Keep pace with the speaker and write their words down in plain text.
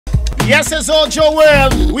Yes, it's all Joe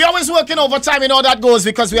World. We always working overtime, you know that goes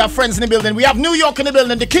because we have friends in the building. We have New York in the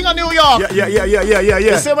building, the king of New York. Yeah.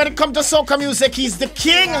 You say when it comes to soca music, he's the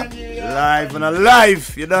king. Live and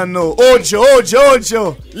alive, you don't know. Ojo.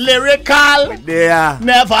 Lyrikal. Yeah.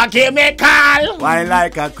 Never give me call. Why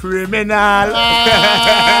like a criminal?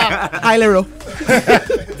 Hi, Lero.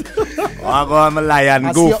 I'm a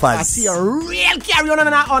lion, go fast. I see a real carry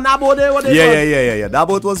on that boat there. Yeah. That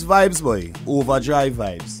boat was vibes, boy. Overdrive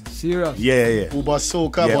vibes. Serious? Yeah. Uber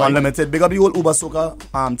Soca, Yeah, boy. Unlimited. Big up the whole Uber Soca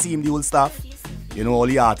team, the whole staff. You know, all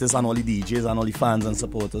the artists and all the DJs and all the fans and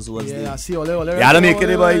supporters who was there. Yeah, I see all that. Yeah, I don't make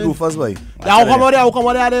it, boy. Go first, boy. I'll come out there,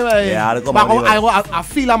 boy. Yeah, I'll come out there. I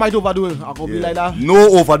feel I might overdo it. I'll be like that. No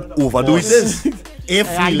overdo this. If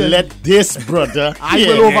we let this brother I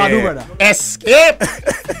will overdo, brother. escape,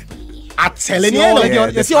 I'm telling you.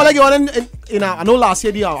 You see all like you in I know last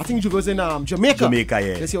year, I think you was in Jamaica. Jamaica,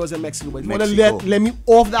 yeah. This year was in Mexico. But Mexico. let me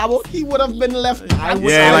off that boat. He would have been left. He might have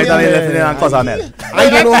been left in there and cause a mess. I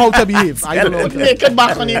don't know how to behave. I don't know how to Make it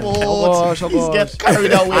back on the boat. Oh gosh. He's get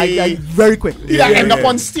carried away. I very quick. He'll end up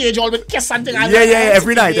on stage all with kiss and thing. Yeah,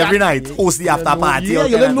 every night. Host the after party. Yeah,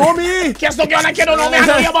 you don't know me. Kiss don't get like you don't know me. I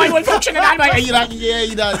know your boy will function in that way. You're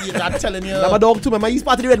not telling you. I'm a dog too, man. He's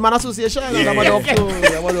part of the Red Man Association. I'm a dog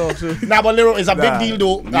too. Nah, but Lero is a big deal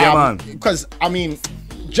though. Yeah, man. Because, I mean,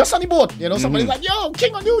 just on the boat, you know, somebody's like, yo,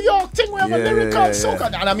 King of New York, thing, we have a lyrical soca.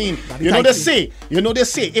 And I mean, you know they say,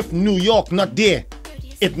 if New York not there,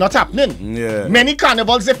 it's not happening. Yeah. Many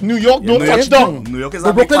carnivals, if New York don't touch down. New York is a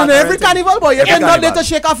big Brooklyn in part of every everything. carnival, boy. If they're not there to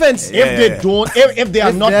shake a fence. If they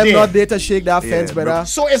are not They're there. not there to shake that fence, brother.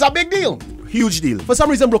 So it's a big deal. Huge deal. For some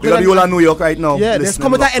reason, You Brooklyn. got the whole of New York right now. Yeah, there's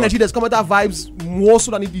come with that listening energy, there's come with that vibes more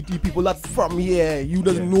so than the people that from here. You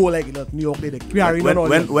doesn't know like New York, they carry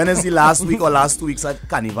on. When is the last week or last 2 weeks at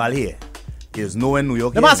Carnival here? There's no in New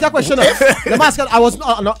York. Let me ask you a question. I was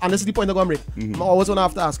and this is the point I'm going to make. I always want to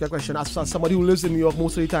have to ask you a question. As somebody who lives in New York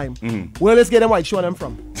most of the time, where let's get them white show them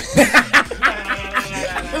from?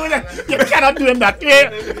 You cannot do him that.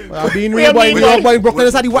 Being real boy in New York, boy in Brooklyn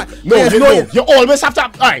is at the white. No, you always have to. All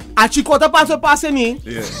right. At 3/4 past passing me.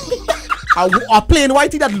 Yeah. A plain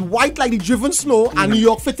whitey that white like the driven snow, and New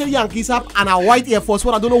York fit the Yankees up, and a white Air Force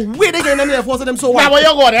One. I don't know where they get them Air Force of them so white. Now where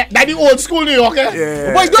you go there? That's the old school New York, eh?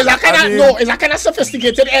 Yeah. Boy, Is that kind of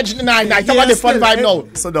sophisticated edge? Nah, it's a different vibe now.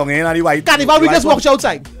 So down here, the white. Carnival week, let's white watch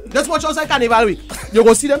outside. Let's watch outside Carnival week. You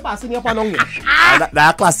go see them passing up and on there.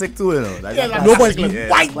 That classic too, you know. That's No, but classic,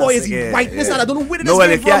 white boy is classic, whiteness, and I don't know where No,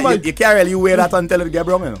 this well, came from. you can't really wear that until it get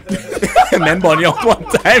brown, you know. Men bunny out one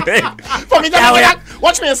time, eh? For me,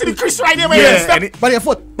 watch me, I see the crease right there. By your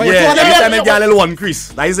foot. By your Yeah, foot. anytime you get a little one crease.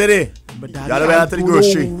 That is it, eh? You gotta wear that to the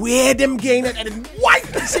grocery. Where them gain it and white.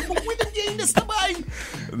 Where them gain this to buy?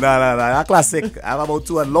 Nah, that classic. I have about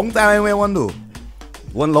two. A long time I wear one though.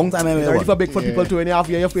 One long time I wear Ready one. for big foot people too. And you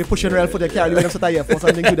have to pushing rail for the carry when you set a for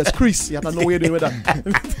something to the crease. You have to know what you're doing with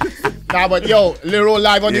that. Nah, but yo, Lero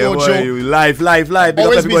live on the old show. Live. Big up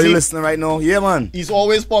Always everybody busy. listening right now. Yeah, man. He's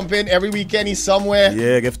always pumping. Every weekend he's somewhere.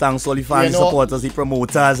 Yeah, give thanks to all the fans, You know, supporters, the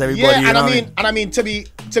promoters, everybody. Yeah, you and know I mean to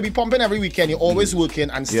be pumping every weekend, you're always working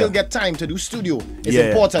and still get time to do studio. It's Yeah,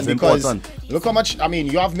 important it's because important. look how much. I mean,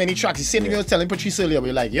 you have many tracks. The same thing you were telling Patrice earlier.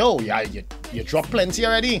 We're like, yo, you dropped plenty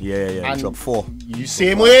already. Yeah. And Drop 4. you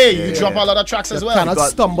same way. You drop a lot of tracks as well. Cannot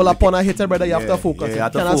stumble upon a hitter, brother. You have to focus. Yeah, you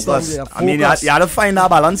have to Cannot focus. stumble, I mean, you have to find that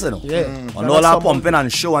balance, you know. Yeah. On all that pumping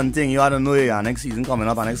and show and thing, you have to know your next season coming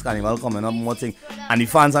up, and next carnival coming up, more thing. And the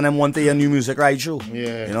fans and them want to hear new music right through.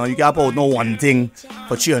 Yeah. You know, you can't put out no one thing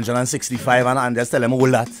for 365 and just tell them all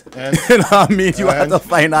that. You know what I mean? You have to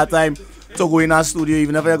find that time to go in a studio,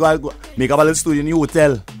 even if you go make up a little studio in your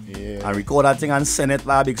hotel. Yeah. And record that thing and send it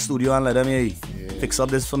by a big studio and let them hear. Fix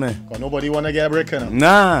up this for me. But nobody wanna get a brick, you know.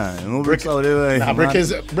 Nah, no bricks out there. Nah, brick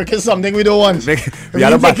is something we don't want. We We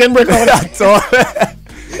had to buy taking brick out. that's all.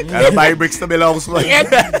 You had to buy bricks to build a house. Like.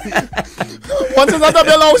 Once it's not a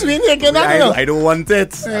bill house, we ain't taking that, you know. I don't want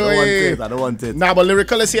it. I don't want it. Nah, but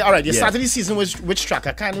Lyrikal, let's see. All right, you Yeah. started the season with which track?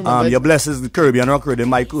 I can't remember. Your bless is the Caribbean rock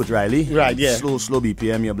rhythm by Coach Riley. Right, yeah. Slow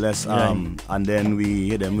BPM, your bless. And then we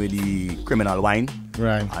hit them with the Criminal Wine.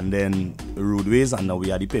 Right. And then Rude Ways, and now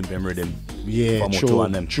we are the Pimp rhythm. Yeah, for Moto true.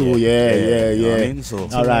 and them. True, yeah. You know what I mean? So,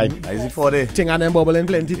 All right. That is it for the Thing and them bubbling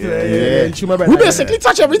plenty too. Yeah. We basically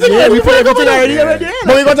touch everything. Yeah, we put everything already. already.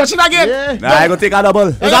 But we gonna touch it again. Yeah. Nah, I go take a double.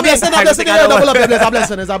 It's a blessing, I go take a double double. up.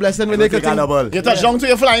 It's a blessing when they Take a can double. You touch down to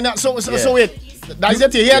your flying. So wait. That's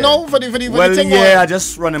it here now for the thing. Yeah, I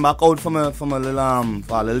just running back out from a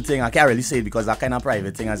little thing. I can't really say it because that kind of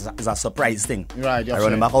private thing is a surprise thing. Right. I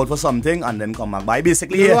running back out for something and then come back. But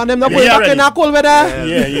basically, and them not back in a cold weather.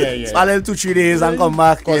 Yeah. So a little 2-3 days and come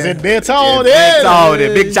back. Cause it better out there.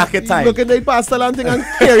 The big jacket time. Look at the pastel and thing and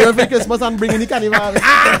carry on for Christmas and bring in the carnival.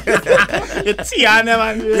 It's here,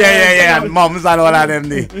 man. Yeah. And mums and all of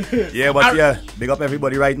them. Yeah, but yeah, big up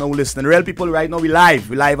everybody right now listening. Real people right now, we live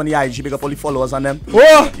on the IG. Big up all the followers on them.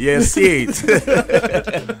 Oh! Yeah, see it.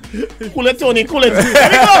 Cool it, Tony, cool it. Let me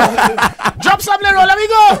go. Drop some Lyrikal, let me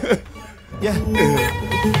go. Yeah.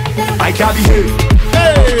 I can't behave.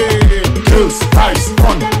 Hey! Girls, vibes,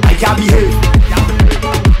 fun. I can't behave.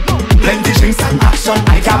 Plenty drinks and action.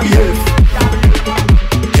 I can't behave.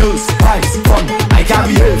 Girls, vibes, fun. I can't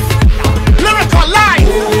behave. Lyrikal live.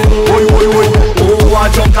 Oh, I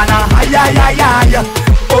jump and I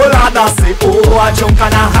oh, Lord, I say, oh, I jump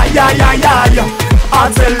and I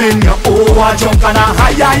I'm telling you, oh, I jump and I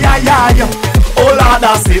oh, Lord,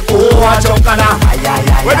 I say, oh, I jump and I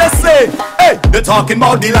when they say, hey, they're talking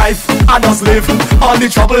about the life I just live, all the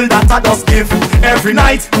trouble that I just give. Every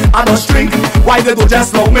night I just drink. Why they don't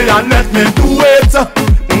just love me and let me do it?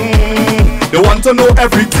 They want to know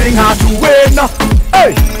everything I do it.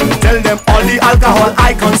 Hey, tell them all the alcohol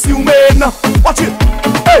I consuming. Watch it.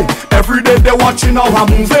 Hey, every day they watching how I'm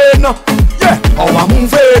moving. Yeah, how I'm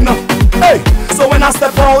moving. Hey, so when I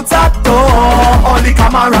step out that door, all the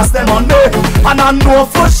cameras them on me, and I know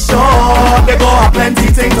for sure they go have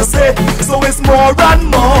plenty things to say. So it's more and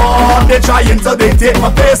more they trying to dictate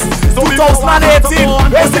my pace.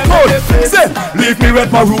 2018, where's the code? Say, leave me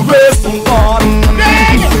with my rude ways.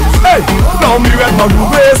 Hey, now me with my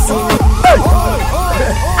rude ways. Hey,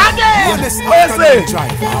 again. Where's it?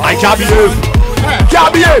 I can't behave.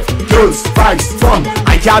 Can't behave. Girls, vibes, fun.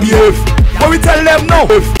 I can't behave. When we tell them no,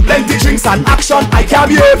 plenty drinks and action, I can't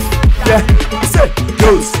behave. Yeah, say,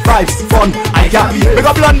 girls, vibes, fun, I can't behave. Big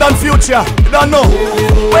up London future, you don't know.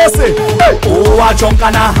 Where say, hey, oh, I jump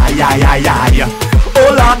and I oh,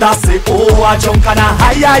 Lord, I say, oh, I jump and I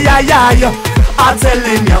I'm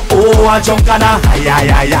telling you, oh, I jump and I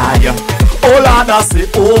oh, Lord, I say,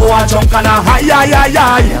 oh, I jump and I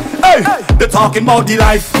hey, they talking about the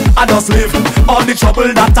life I just live, all the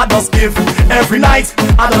trouble that I just give. Every night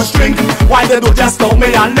I just drink. Why they don't just love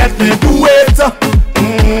me and let me do it?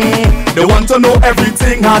 They want to know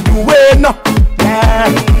everything I do it.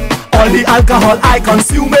 Yeah, all the alcohol I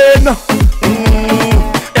consuming.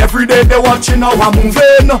 Every day they watching how I'm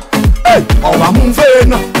moving. Hey, how I'm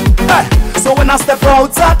moving. Hey, so when I step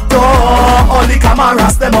out that door, all the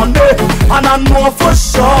cameras them on me, and I know for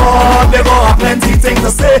sure they go have plenty things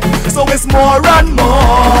to say. So it's more and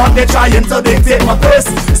more they trying to dictate my pace.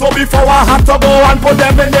 So before I have to go and put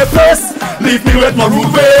them in their place, leave me with my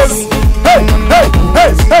rude ways. Hey, hey,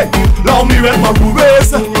 hey, hey, love me with my rude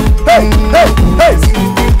ways. Hey, hey, hey,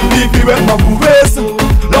 leave me with my rude ways.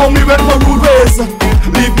 Love me with my rude ways.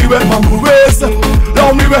 Leave me with my rude ways.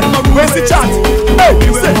 Love me with my rude ways. The chat. Hey,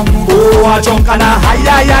 say, oh, I jump and I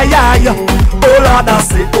oh, Lord, I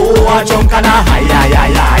say, oh, I jump and I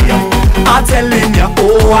I'm telling you,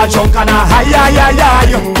 oh, I jump and I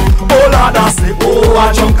oh, Lord, I say, oh,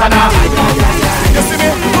 I jump and I you see me?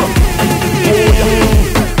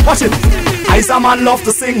 Watch it. I a man love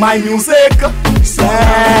to sing my music.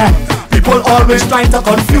 Yeah. People always trying to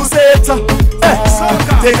confuse it.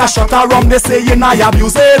 Take a shot of rum, they say I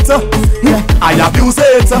abuse it. I abuse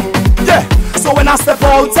it. Yeah. So when I step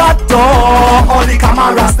out that door, all the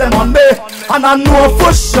cameras them on me, and I know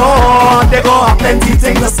for sure they go have plenty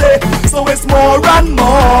things to say. So it's more and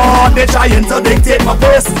more they trying to dictate my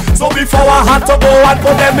pace. So before I had to go and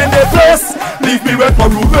put them in their place, leave me with my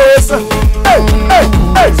rude ways. Hey, hey,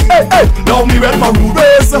 hey, hey, hey, love me with my rude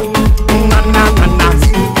ways. Na na na na.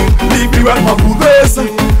 Leave me with my rude ways.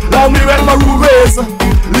 Love me with my rude ways.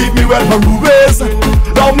 Leave me with my rude ways.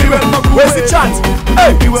 Love me with my rude ways. The chant.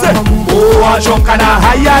 Hey, say, oh, I jump and I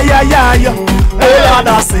oh, Lord,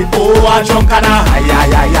 I say, oh, I jump and I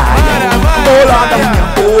oh, Lord,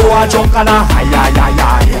 oh, I jump and I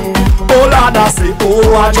oh, Lord, I say,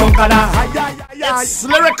 oh, I jump and I It's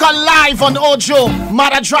Lyrikal live on Ojo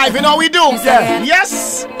Mara Drive. You know we do. Yeah.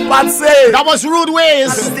 Yes. But say that was Rude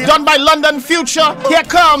Ways, done by London Future. Here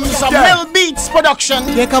comes a Mill Beats production.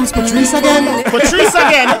 Here comes Patrice again. Patrice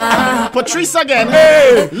again. Patrice again.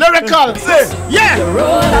 Hey. Lyrikal. Say. Yeah. You roll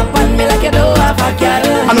up on me like you don't have a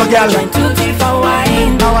girl. I know girl. Trying to keep for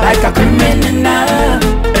wine like a criminal.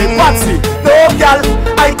 Hey, Patsy. No girl,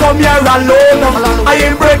 I come here alone. I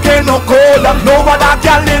ain't breaking no code. No other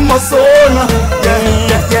girl in my soul.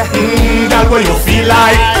 Yeah. Girl, what you feel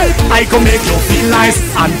like? I can make you feel nice,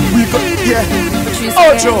 and we go. Yeah. she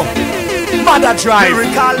Ojo, Mother Drive.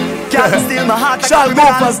 Lyrikal, can't steal my heart. Shall go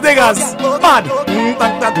for diggers. Mad.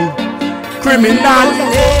 Criminal.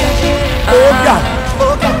 Oh God.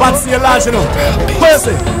 What's your large, you know? Where's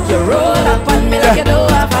it? You roll up on me like you don't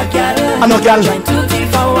have a girl. I know girl. Trying to take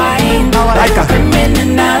for wine. Like a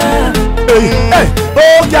criminal. Hey,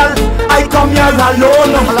 oh girl, I come here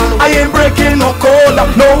alone. I ain't breaking no code.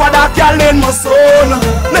 No other girl in my zone.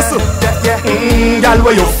 Listen, girl,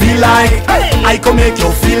 where you feel like I can make you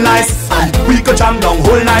feel nice. And we could jam down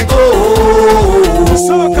whole night. Oh,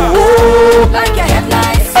 Like your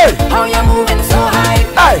headlights. Hey. How you moving so high.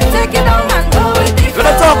 Hey. Take it down and go with the flow.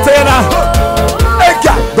 let me talk to you now. Hey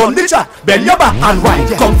girl, don't ditch her. Bend your back and wine.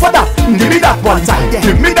 Come for that. Give me that one time.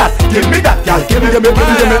 Give me that, girl. Give me. You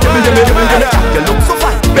look so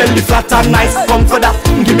fine. Belly flat and nice. Come for that.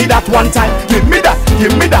 Give me that one time. Give me that,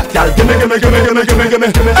 girl. Give me.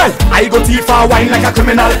 Hey, I go thief for wine like a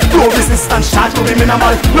criminal. No resistance, charge to be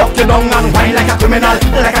minimal. Lock you down and wine like a criminal.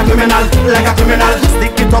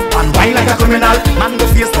 Stick it up and wine like a criminal. Man, go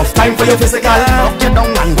face tough time for your physical. Lock you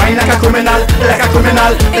down and wine like a criminal.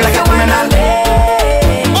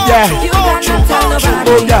 Yeah. You cannot tell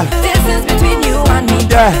nobody. Oh, yeah. This is between you and me.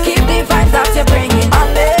 Yeah. Keep the vibes that you're bringing.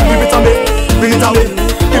 Give it to me. Give it to me.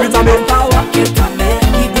 Give it to me. Walk it on me.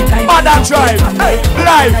 Keep the time. Mother Drive. Hey,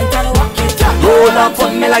 live. Roll up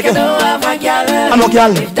on me like you don't have a girl. I'm no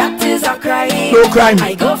girl. If that is a crime, No crime.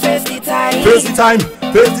 I go face the time. First the time.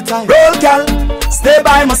 Roll, girl, stay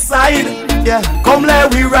by my side. Yeah, come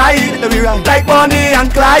let we ride. Like Bonnie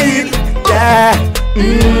and Clyde. Yeah.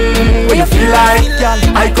 When you feel like, girl,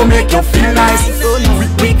 I can make you feel nice.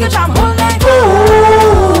 We could jam all night.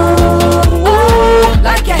 Oh,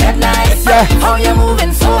 Like your headlights. Yeah. How you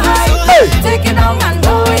moving so high. Hey. Take it down and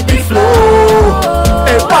go with the flow.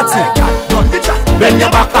 hey, what's it? Bend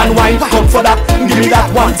your back and wine, come for that. Give me that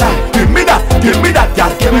one time. Give me that,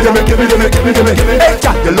 girl. Give me. Hey,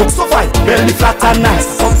 girl, you look so fine. Belly flat and nice.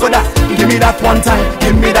 Come for that. Give me that one time.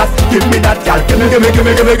 Give me that, girl. Give me.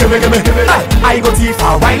 Hey, I go thief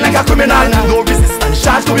for wine like a criminal. No resistance,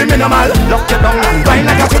 charge to be minimal. Lock you down and wine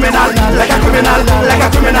like a criminal.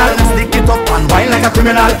 Stick it up and wine like a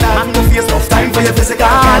criminal. Man, go face off time for your physical.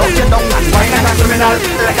 Lock you down and wine like a criminal.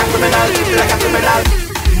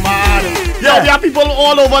 Man. Yo, there are people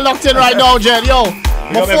all over locked in right now, Jen. Yo,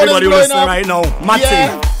 my phone is blowing up right now. Matty.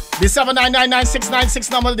 Yeah. The 7999696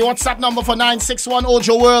 number, the WhatsApp number for 961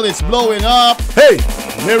 Ojo World, it's blowing up. Hey,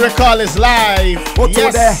 Lyrikal is live. what's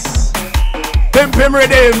over there? Pimp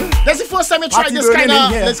redeem. That's the first time you tried Party this burning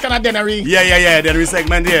kind in here. of dennery. Yeah. The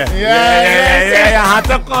resegment here. Yeah. You have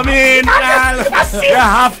to come in, girl.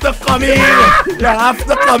 You have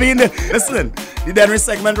to come in. Listen, the Denry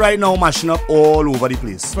segment right now mashing up all over the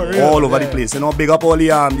place. All over the place. You know, big up all the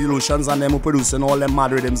lotions and them who producing all them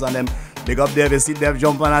mad rhythms and them. Big up Dev, you see Dev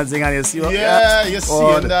jumping and sing and you see what? Yeah, you're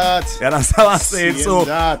seeing that. You understand what I'm saying? So,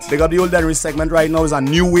 big up the old Denry segment right now is a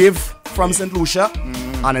new wave from St. Lucia.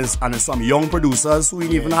 And it's some young producers who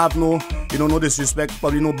even have no disrespect,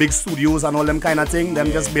 probably no big studios and all them kind of thing.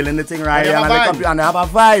 Them just building the thing right here and they have a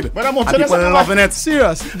vibe. And people loving it.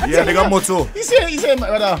 Serious. Yeah, they got motto. He said,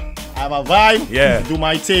 brother, I have a vibe. Yeah. Do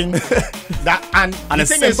my thing. And the a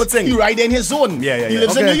thing simple is, thing. he ride in his zone. Yeah. He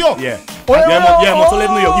lives in New York. Yeah. Oh, Motto live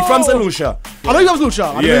in New York. He's from St. Lucia. I know he was Lucia.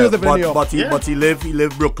 I know he Yeah, was living in New York. but he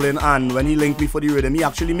live Brooklyn, and when he linked me for the rhythm, he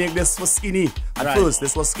actually make this for Skinny. At first,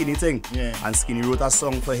 this was Skinny thing. Yeah. And Skinny wrote a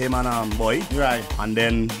song for him and Boy. Right. And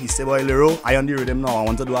then he said, boy, Lero, I on the rhythm now. I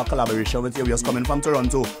want to do a collaboration with you. We just coming from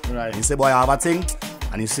Toronto. Right. He said, boy, I have a thing.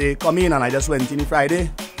 And he said, come in, and I just went in Friday.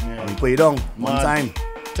 Yeah. And we put it down one time.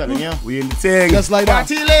 Telling you. We in the thing. Just like that.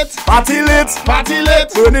 Party lit. Party lit. Party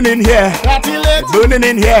lit. Burning in here. Party lit. Burning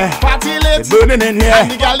in here. Party lit. Burning in here.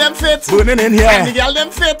 And the girl them fit. Burning in And the here. girl them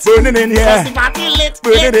fit. Burning in Cause here. the party lit.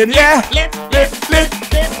 Burning in here. Lit. Lit.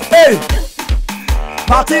 Hey.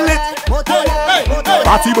 Party lit. Hey.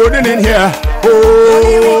 Party burning in here.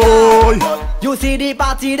 Oh. You see the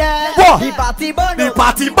party there? What? The party burn The up.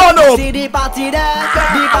 party burn up. See the party there?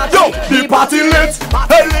 The party. Yo, the party lit.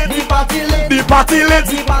 Hey, The party lit. the party lit.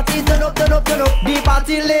 The party turn up. The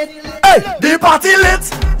party lit. Hey, the party lit.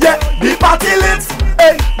 Yeah, the party lit.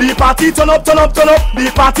 Hey, the party turn up.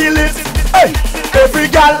 The party lit. Hey, every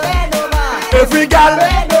gal, Bend over. every gal,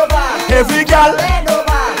 Bend over. every gal, Bend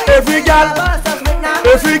over. every gal, Versus me now.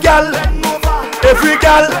 every gal, every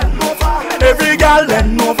gal, every gal,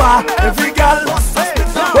 bend over, every gal.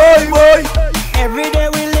 Boy, Every day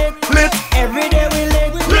we lit. lit. Every day we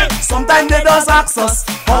lit. Lit. Sometimes they just ask us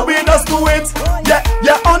how we just do it.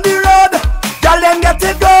 Yeah, on the road, girl them get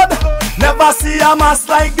it good. Never see a mass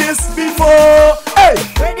like this before. Hey,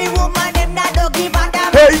 When the woman them that don't give a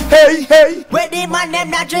damn. hey, hey, hey. Where the man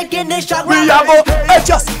them not drinking the shot. We have hey,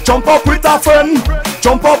 just jump up with a friend,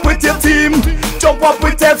 jump up with your team, jump up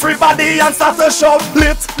with everybody and start to shout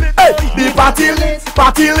lit. Hey, the party lit,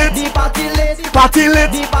 party lit, The party lit. party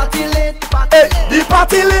lit. The party lit. Hey, the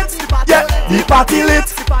party lit, yeah, the party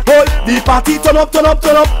lit. Oh, the party turn up, turn up,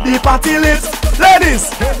 turn up. The party lit.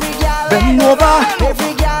 Ladies, Every gal bend over,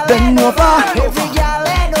 Every gal bend over. Every gal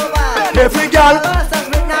bend over. Every gal,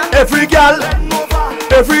 every gal,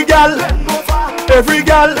 every gal, every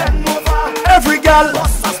gal, every gal.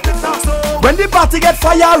 When the party get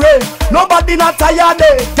fiery, nobody not tired.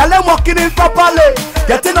 Girl them walking in properly,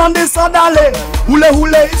 getting on this orderly. Hule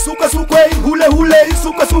hule, suka sukwe, hule hule,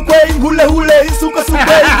 suka sukwe, hule hule, suka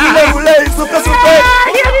sukwe, hule hule, suka sukwe.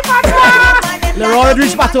 Leroy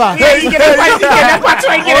reach Patois. Hey, you get that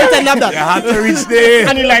patois, you get Tell them that. You have to reach there.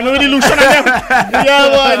 And he like, no, the Lucian on them. Yeah,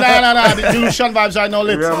 boy, nah. The Lucian vibes right now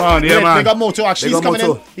lit. Yeah, man, yeah, Lit. man. Big up Moto, actually. Big up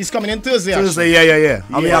Moto. He's coming in Thursday, actually. Thursday, yeah.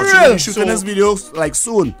 I mean, Yeah. actually, shooting So- this video like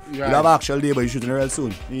soon. Right. You have an actual day, but you're shooting it real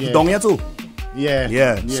soon. Yeah. You down here too? Yeah.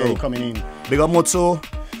 Yeah, Yeah, so- he coming in. Big up Moto.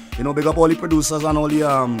 You know, big up all the producers and all the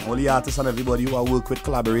artists and everybody who I work with,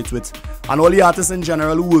 collaborate with, and all the artists in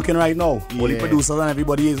general who working right now. All the Yeah. producers and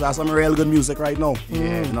everybody is some real good music right now. Yeah,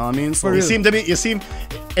 you know what I mean. So You seem,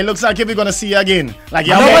 it looks like if we're gonna see you again. Like,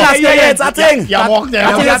 no, it's a thing. You walk there.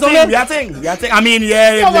 Yeah, thing. I mean,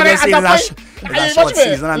 yeah, No, but they're at saying that that's point, that's watch short me.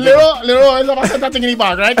 season and Lero is about to set that thing in the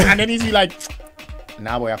bag, right? And then he's be like,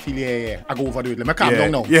 nah, boy, I feel yeah. I go overdo it. Let me calm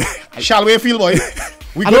down now. Yeah. Shall we feel, boy?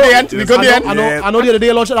 We I go know- the end. We go the end. I know the other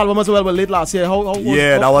day launched an album as well, but late last year. How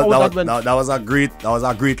Yeah, how went? that was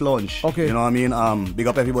a great launch. Okay. You know what I mean? Big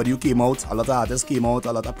up everybody who came out. A lot of artists came out,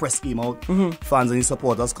 a lot of press came out. Fans and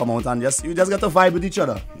supporters come out and you just get to vibe with each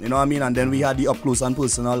other. You know what I mean? And then we had the up close and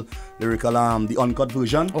personal lyrical the uncut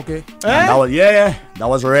version. Okay. And that was that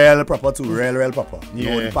was real proper too, real proper. You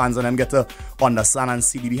know, Yeah. the fans and them get to understand and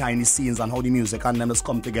see the behind the scenes and how the music and them just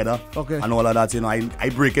come together. Okay. And all of that, you know, I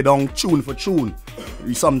break it down tune for tune.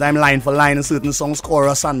 Sometimes line for line, certain songs,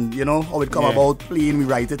 chorus, and you know how it come about playing. We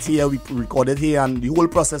write it here, we record it here, and the whole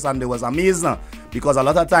process. And it was amazing because a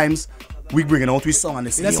lot of times we bring it out with song and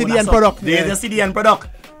they see They see the end product. They just see the end product.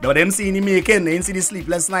 But them see the making, they see the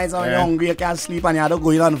sleepless nights and when you're hungry, you can't sleep and you have to go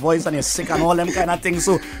in on voice and you're sick and all them kind of things.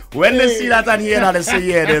 So when they see that and hear that, they say,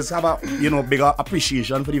 yeah, there's have a bigger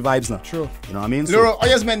appreciation for the vibes now. True. You know what I mean? Lero, I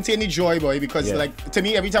just maintain the joy, boy, because Yeah. like to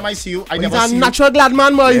me, every time I see you, I He's never a see you. natural glad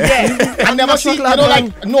man, boy. Yeah. I never see, Natural glad man.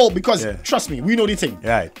 like, no, because Yeah. trust me, we know the thing.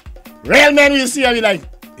 Yeah. Real men will see, I be like,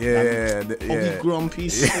 Yeah. oh, grumpy.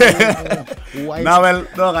 Why? Now, well,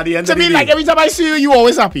 look, at the end To of the me, day, like every time I see you, you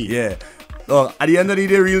always happy. yeah. Look, at the end of the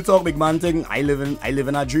day, real talk, big man thing. I live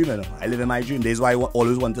in a dream, you know. I live in my dream. This is what I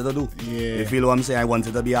always wanted to do. Yeah. You feel what I'm saying? I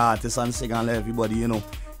wanted to be an artist and sing and let everybody, you know,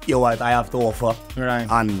 hear what I have to offer. Right.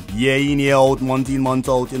 And year in, year out, month in, month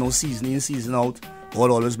out, you know, season in, season out. God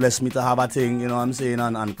always bless me to have a thing, you know what I'm saying,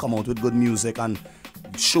 and come out with good music and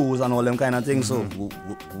shows and all them kind of things. So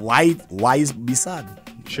why be sad?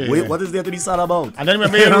 Sure, Wait, yeah. what is there to be sad about? And then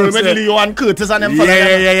remember, You know what I'm remember saying? Leo and Curtis and them.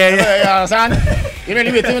 Yeah, yeah. You understand? You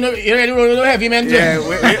really wait, you really roll no heavy man too. Yeah,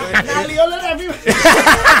 wait. Nah, Leo no heavy.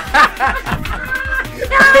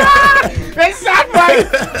 Where's that boy?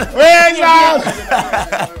 Where's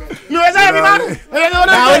that? Lewis heavy man. When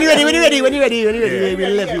you ready,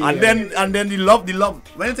 we'll let you. And then the love.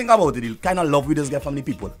 When you think about it, the kind of love we just get from the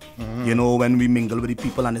people. You know, when we mingle with the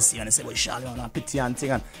people and they see and they say, "Well, Shal, you know, pity and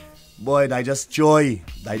thing." And boy, that just joy,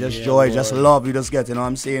 just love you just get. You know what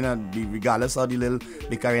I'm saying? And regardless of the little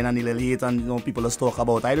bickering and the little hate and you know people just talk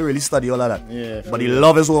about. I don't really study all of that. Yeah, but the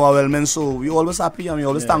love is overwhelming. So we always happy and we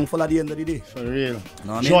always thankful at the end of the day. For real. Know what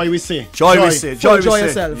I mean? Joy we say. Joy we say. Joy we Enjoy say.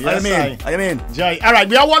 yourself. Yes, I mean. Joy. All right,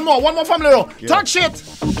 we have one more from Lero. Talk shit.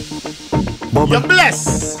 You're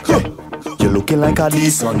blessed. You're looking like a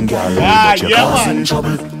decent girl, Ah, but you're yeah, causing man.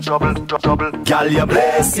 trouble. Girl, you're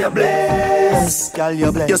blessed. Girl,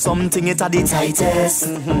 you're blessed. You're something it are the tightest.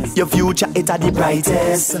 Your future it are the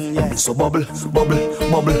brightest. So bubble.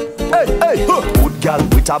 Hey, good girl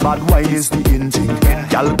with a bad wine is the engine.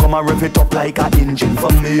 Girl, come and rev it up like a engine.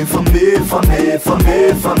 For me.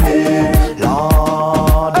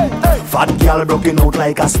 Lord. Fat girl broken out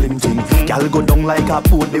like a slim thing. Girl go down like a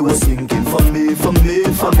boat they was sinking. For me.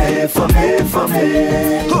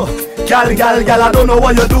 Girl, I don't know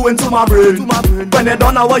what you're doing to my brain. When you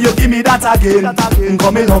don't know what you give me that again.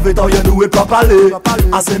 Come me love it how you do it properly.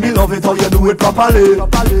 I say me love it how you do it properly.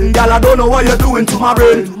 Girl, I don't know what you're doing to my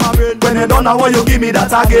brain. When you don't know what you give me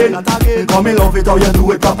that again. Come me love it how you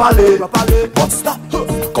do it properly. But stop.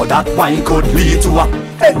 Cause that wine could lead to a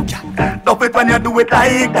hey, stop it when you do it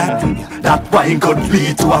like that. That wine could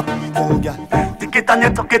lead to a take it and you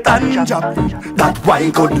tuck it and drop. That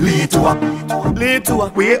wine could lead to a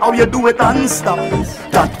way how you do it and stop.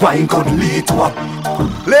 That wine could lead to a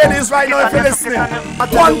ladies right now if you're listening.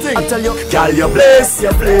 One thing I tell you, girl, you bless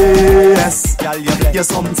your place. You're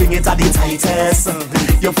something it's at the tightest.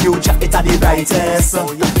 Your future it's at the brightest.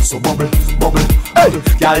 So bubble, bubble, hey,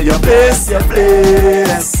 girl, you bless your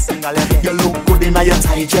place. You look good in your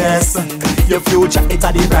tight dress. Your future it's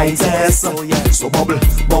at the brightest. So bubble,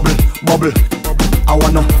 bubble, bubble. I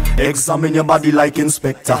wanna examine your body like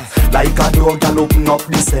inspector. Like a dog that open up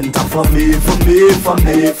the center. For me, for me, for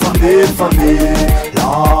me, for me, for me.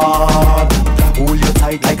 Lord, hold you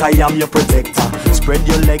tight like I am your protector. Spread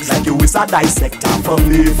your legs like you is a dissector. For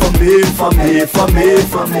me, for me, for me, for me,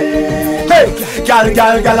 for me. Hey, girl,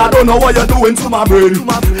 girl, girl, I don't know what you're doing to my brain.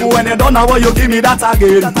 When you don't know what you give me that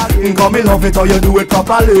again. Cause me love it how you do it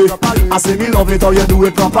properly. I say me love it how you do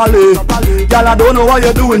it properly. Girl, I don't know what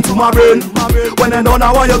you're doing to my brain. When you don't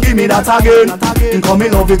know what you give me that again. Cause me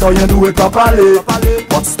love it how you do it properly.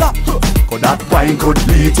 But stop, cause that wine could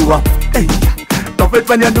lead to a hey, love it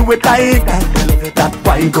when you do it like that. That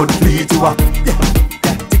wine could lead to a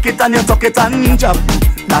take it and you tuck it and drop.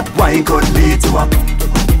 That wine could lead to a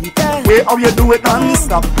way how you do it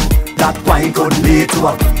non-stop. That wine could lead to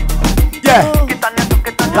a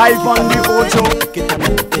live on the Ojo.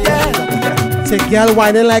 Take girl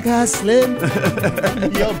whining like a slim.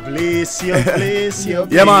 Your bliss, your bliss, your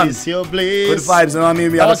bliss, Yeah, man. your bliss. Good vibes, you know what I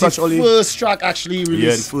mean? We That had a was the touch only. first track actually released.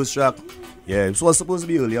 Yeah, the first track. Yeah, it was supposed to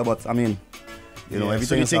be earlier, but I mean, you know,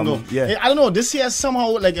 everything is Hey, I don't know. This year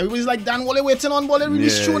somehow like everybody's like Dan Wale waiting on Wale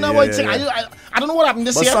release Yeah, tune now. yeah, I don't know what happened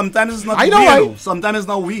this but year. sometimes it's not I know, we, right? though. Sometimes it's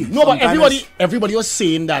not we. No, but Sometimes everybody was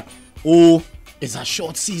saying that, oh, it's a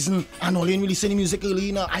short season and only releasing the music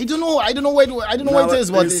early now. I don't know what it is,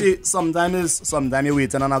 but you see, sometimes you're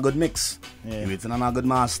waiting on a good mix. You're waiting on a good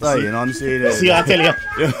master, you know what I'm saying? see, I tell you.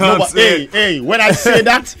 You know No, what I'm but saying? hey, when I say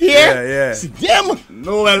that here, Yeah. see them.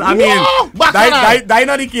 No, well, I Whoa, mean, bacchanal. that's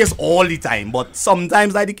not the case all the time, but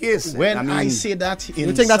sometimes that's the case. When I mean, say that,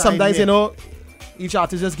 You think that sometimes, you know, each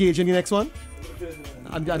artist just gauging the next one?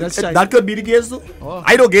 And that's that could be the case too. Oh.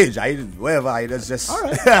 I don't gauge. That's just. All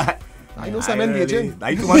right. I know some engaging.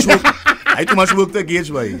 I too much work. I too much work to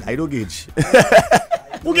gauge, boy. I don't gauge.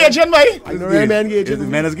 Who gauging, boy? I know real men Is the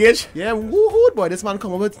gauging. man is gauge? Yeah, woohoo, boy. This man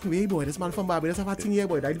come over. Hey, boy, this man from Barbados have a thing here,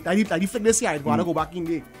 boy. I flick this here. I gotta go back in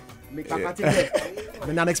there. Make back that thing there.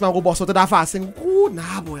 Then the next man go boss out to that fast thing. Oh,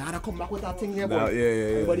 nah, boy. I gotta come back with that thing here, boy. Nah, yeah.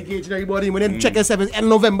 Everybody gauging everybody. When then check yourself, it's end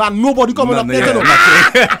November. Nobody coming up there, you know.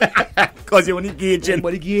 Because you only gauging.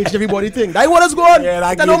 Everybody gauge everybody thing. That what is going. Yeah,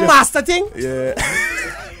 that That no gauge- master thing. Yeah.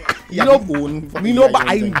 You know, me no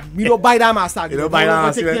buy that master. You don't buy that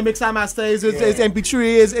master, Take right? the mixer master. It's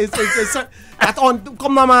MP3. It's that on.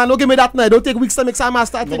 Come on, man. Don't give me that now. Don't take weeks to mix a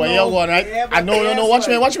master. No, but you're going, right? I know. Watch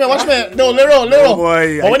me. No, Lyrikal. Oh,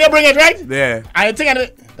 boy. But when you bring it, right? Yeah. I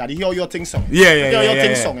think Daddy, hear your thing song. Yeah. Hear your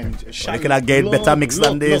thing yeah. song. And Well, you could get better mix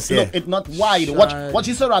than this, Look, yeah. it's not wide. Watch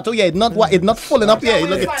your serato. Yeah, it's not wide. It's not fulling up. Yeah,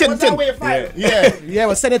 look at tin. Yeah,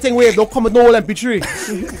 but send anything wave. Don't come with no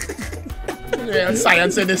MP3. Yeah,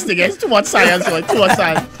 science in this thing. It's too much science. Boy. Too much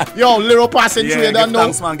science. Yo, Lyrikal passing through. You don't give know.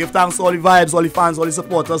 thanks, man. Give thanks to all the vibes, all the fans, all the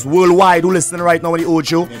supporters worldwide who listening right now on the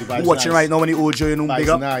Ojo, the who vibes watching nice. right now on the Ojo, you know, Vibes big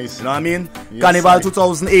up. nice. You know what I mean? Yes, Carnival sir.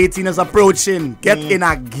 2018 is approaching. Get in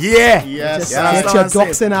a gear. Yes, Just sir. understand get what your I'm saying?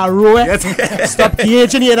 ducks in a row. Yes. Stop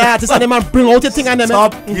gauging your artists and them and bring out your thing and them.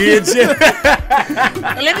 Stop gauging.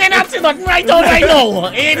 Let me not say nothing right now. I know.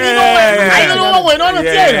 I don't know what's going on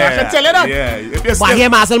with you. I can tell you that. Yeah. If you're But still, here,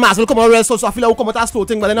 Marcel come on, so I feel like we come out that slow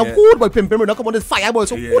thing, but then I'm good boy, pimp, don't come on this fire boy,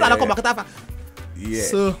 so good, I come back at that. yeah.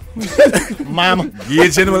 So, Ma'am.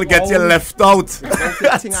 Gauging will get you left out.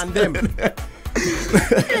 thing and them. Brutal,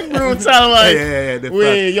 man. Yeah.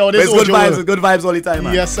 Wait, yo, But this it's good Ojo vibes, world. it's good vibes all the time,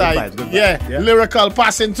 man. Yes, Good I. vibes, good vibes. Yeah. Lyrikal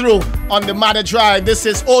passing through on the Matter Drive. This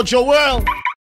is Ojo World.